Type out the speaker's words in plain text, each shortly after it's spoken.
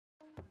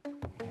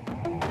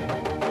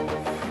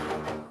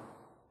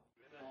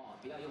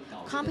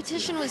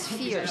competition was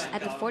fierce at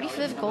the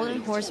 45th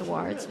Golden Horse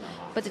Awards,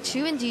 but the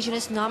two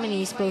indigenous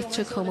nominees both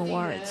took home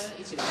awards.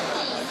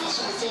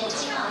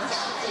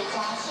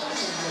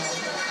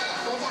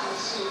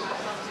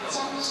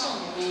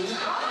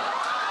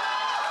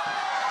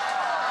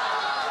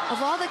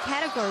 Of all the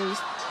categories,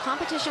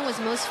 competition was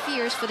most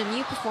fierce for the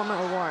New Performer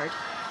Award.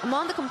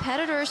 Among the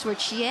competitors were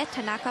Chie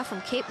Tanaka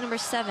from Cape No.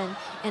 7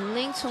 and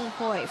Ling Tsung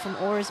Hoi from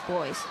Oars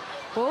Boys.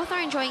 Both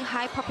are enjoying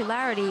high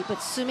popularity,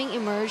 but Suming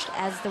emerged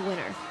as the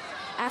winner.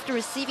 After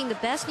receiving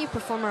the Best New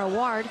Performer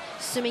award,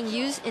 Suming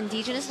used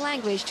indigenous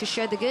language to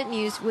share the good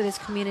news with his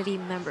community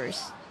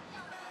members.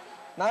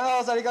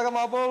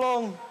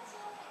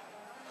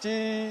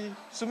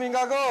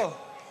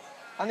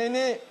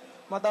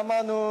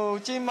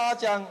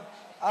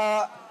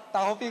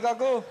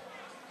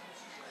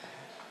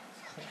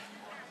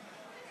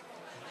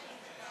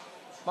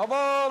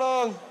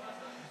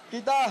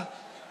 Kita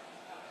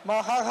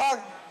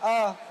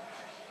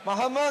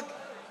Mahamak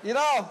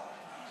Irao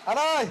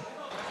Arai.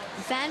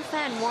 Van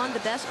Fan won the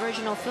Best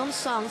Original Film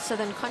Song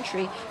Southern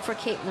Country for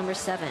Cape No.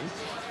 7.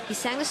 He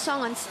sang the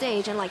song on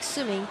stage and, like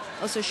Suming,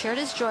 also shared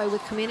his joy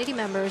with community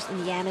members in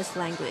the Yamas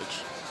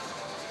language.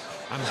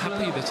 I'm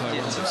happy that I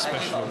won this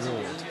special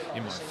award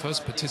in my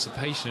first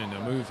participation in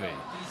a movie.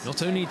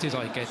 Not only did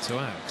I get to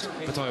act,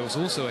 but I was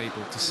also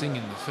able to sing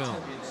in the film.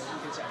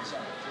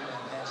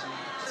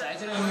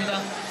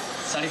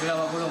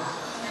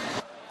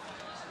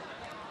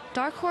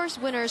 Dark Horse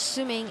winners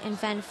Suming and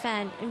Van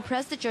Fan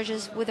impressed the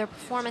judges with their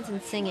performance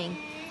and singing.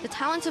 The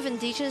talents of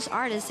indigenous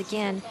artists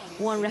again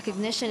won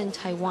recognition in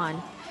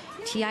Taiwan.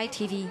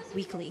 TITV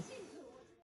Weekly.